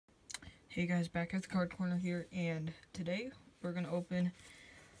Hey guys, back at the card corner here, and today we're going to open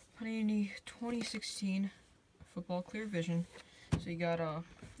Panini 2016 Football Clear Vision. So you got,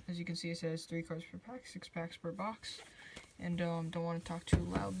 as you can see, it says 3 cards per pack, 6 packs per box. And don't want to talk too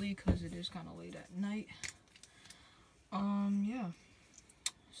loudly because it is kind of late at night. Yeah.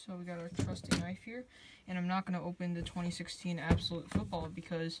 So we got our trusty knife here, and I'm not going to open the 2016 Absolute Football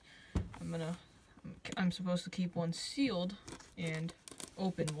because I'm supposed to keep one sealed and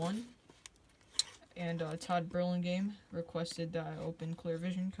open one. And Todd Burlingame requested that I open Clear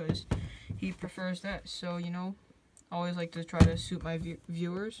Vision because he prefers that. So, you know, I always like to try to suit my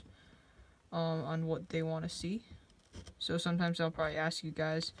viewers on what they want to see. So sometimes I'll probably ask you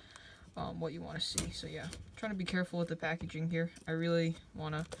guys what you want to see. So yeah, trying to be careful with the packaging here. I really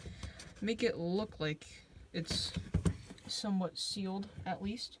want to make it look like it's somewhat sealed at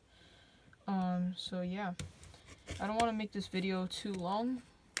least. So yeah, I don't want to make this video too long.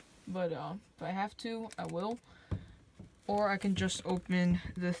 But if I have to, I will. Or I can just open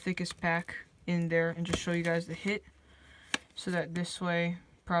the thickest pack in there and just show you guys the hit. So that this way,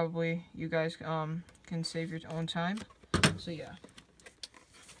 probably, you guys can save your own time. So yeah.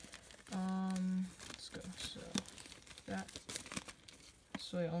 Let's go. So, that.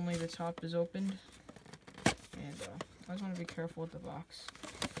 This way only the top is opened. And I just want to be careful with the box.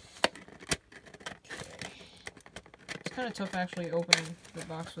 It's kind of tough actually opening the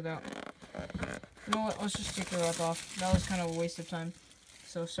box without. You know what? Let's just take the wrap off. That was kind of a waste of time.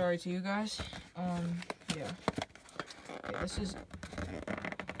 So sorry to you guys. Yeah. Okay, this is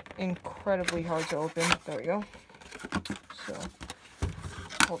incredibly hard to open. There we go. So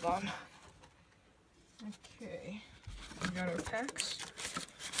hold on. Okay. We got our packs.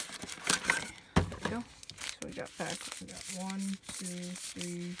 There we go. So we got packs. We got 1, 2,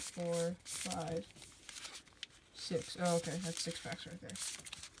 3, 4, 5. 6. Oh, okay, that's 6 packs right there.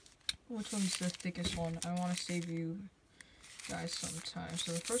 Which one's the thickest one? I want to save you guys some time.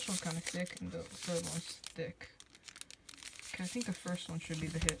 So the first one's kind of thick, and the third one's thick. Okay, I think the first one should be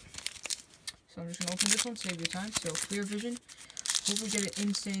the hit. So I'm just going to open this one, save you time. So Clear Vision. Hope we get an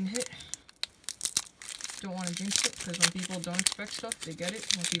insane hit. Don't want to jinx it, because when people don't expect stuff, they get it.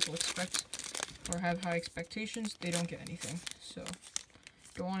 When people expect or have high expectations, they don't get anything. So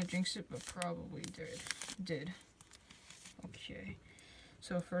don't want to jinx it, but probably did. Okay,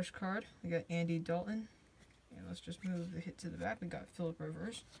 so first card, we got Andy Dalton, and let's just move the hit to the back. We got Phillip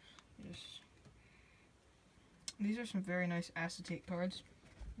Rivers. These are some very nice acetate cards,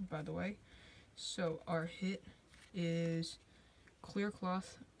 by the way. So our hit is clear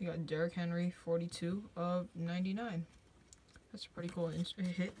cloth. We got Derrick Henry, 42 of 99. That's a pretty cool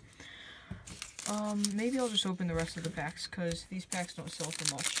hit. Maybe I'll just open the rest of the packs, because these packs don't sell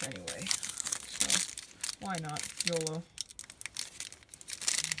for much anyway. So why not? YOLO.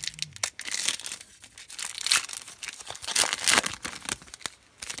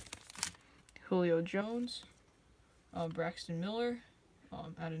 Julio Jones, Braxton Miller, out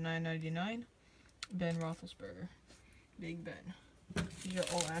of 9.99, Ben Roethlisberger, Big Ben. These are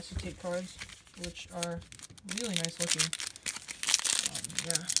all acetate cards, which are really nice looking.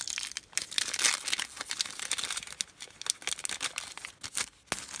 Yeah.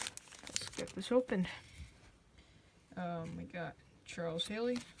 Let's get this opened. We got Charles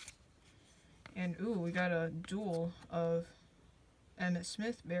Haley, and ooh, we got a duel of Emmitt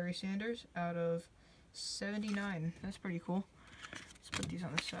Smith, Barry Sanders, out of 79. That's pretty cool. Let's put these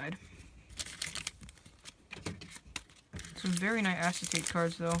on the side. Some very nice acetate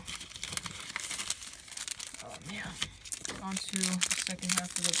cards, though. Yeah. On to the second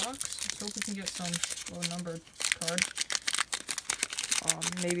half of the box. Let's hope we can get some low-numbered card.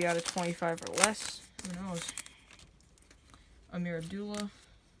 Maybe out of 25 or less. Who knows? Amir Abdullah,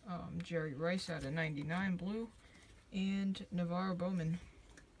 Jerry Rice out of 99 blue, and Navarro Bowman.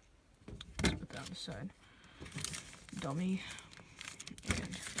 Let's put that on the side. Dummy.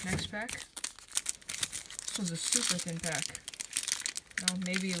 And next pack. This one's a super thin pack.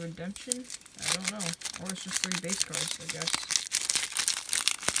 Maybe a redemption? I don't know. Or it's just 3 base cards, I guess.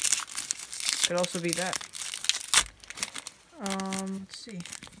 Could also be that. Let's see.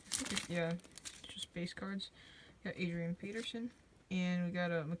 Yeah, just base cards. Got Adrian Peterson. And we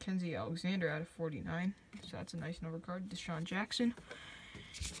got a Mackenzie Alexander out of 49. So that's a nice number card. Deshaun Jackson.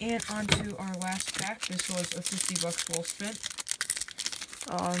 And on to our last pack. This was a $50 well spent.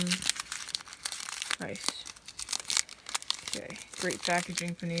 Nice. Okay. Great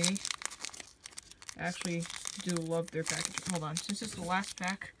packaging, Panini. I actually do love their packaging. Hold on. Since it's the last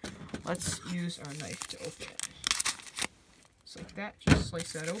pack, let's use our knife to open it. Just like that. Just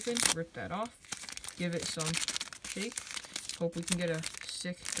slice that open. Rip that off. Give it some shake. Hope we can get a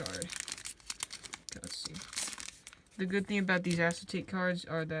sick card. Let's see. The good thing about these acetate cards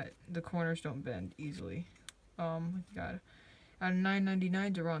are that the corners don't bend easily. We got out of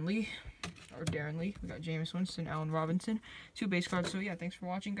 9.99, Darron Lee, or Darren Lee. We got Jameis Winston, Allen Robinson, 2 base cards. So yeah, thanks for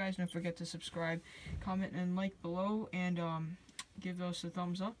watching, guys. Don't forget to subscribe, comment, and like below, and give us a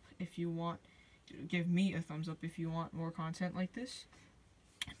thumbs up if you want. Give me a thumbs up if you want more content like this.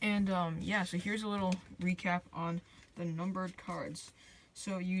 And yeah, so here's a little recap on the numbered cards.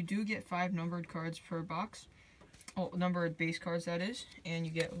 So you do get 5 numbered cards per box. Oh, numbered base cards, that is, and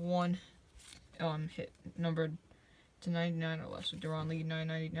you get 1 hit numbered to 99 or less. So Darron Lee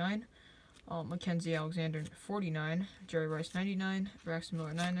 9.99, Mackenzie Alexander 49, Jerry Rice 99, Braxton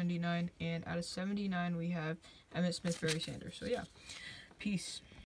Miller 9.99, and out of 79 we have Emmitt Smith, Barry Sanders. So yeah, peace.